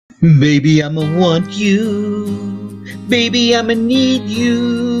Baby, I'ma want you. Baby, I'ma need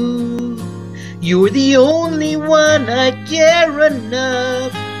you. You're the only one I care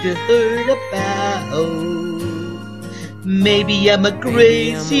enough to hurt about. Maybe I'm a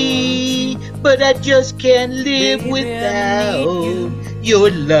crazy, but I just can't live without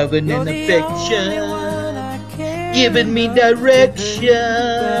your loving and affection, giving me direction,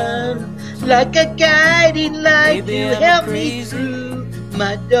 like a guiding light to help me through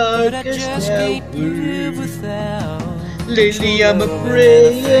my darkest hour. Lately I'm a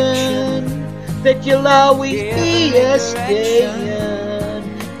praying that you'll always be a staying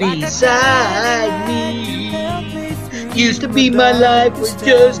beside me. Used to be my life was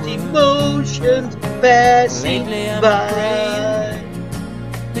just emotions passing by,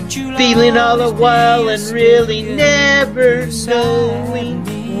 feeling all the while and really never knowing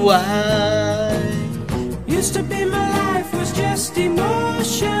why. Used to be my life was just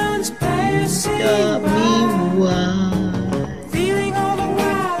emotions passing Got me by, why. feeling all the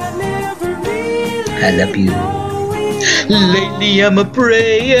while I never really I love you. Lately I'm a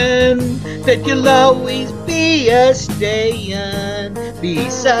praying that you'll always be a staying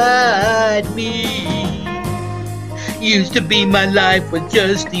beside me. Used to be my life with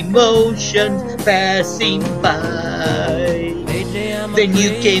just emotions passing by. Then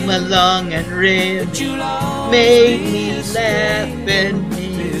you came along and really made me laugh and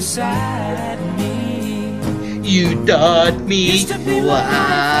beside me. you taught me why.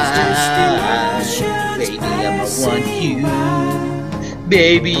 Baby, I'ma want you.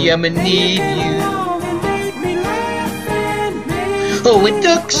 Baby, I'ma need you. Oh, it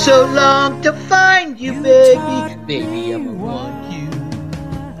took so long to find you, baby. Baby, I'ma want you.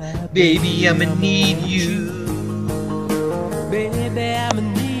 Baby, I'ma need you. Baby, I'ma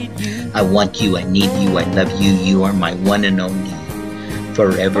need you. I want you, I need you, I love you. You are my one and only.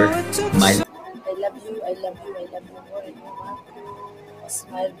 Forever, my I love you, I love you, I love you more and more. A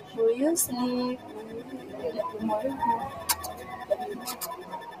smile before you sleep. I love you more and more.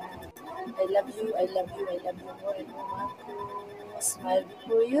 I love you, I love you, I love you more and more. A smile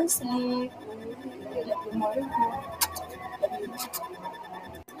before you sleep. I love you more and more.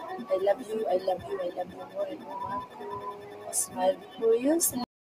 I love you, I love you, I love you more and more. A smile before you sleep.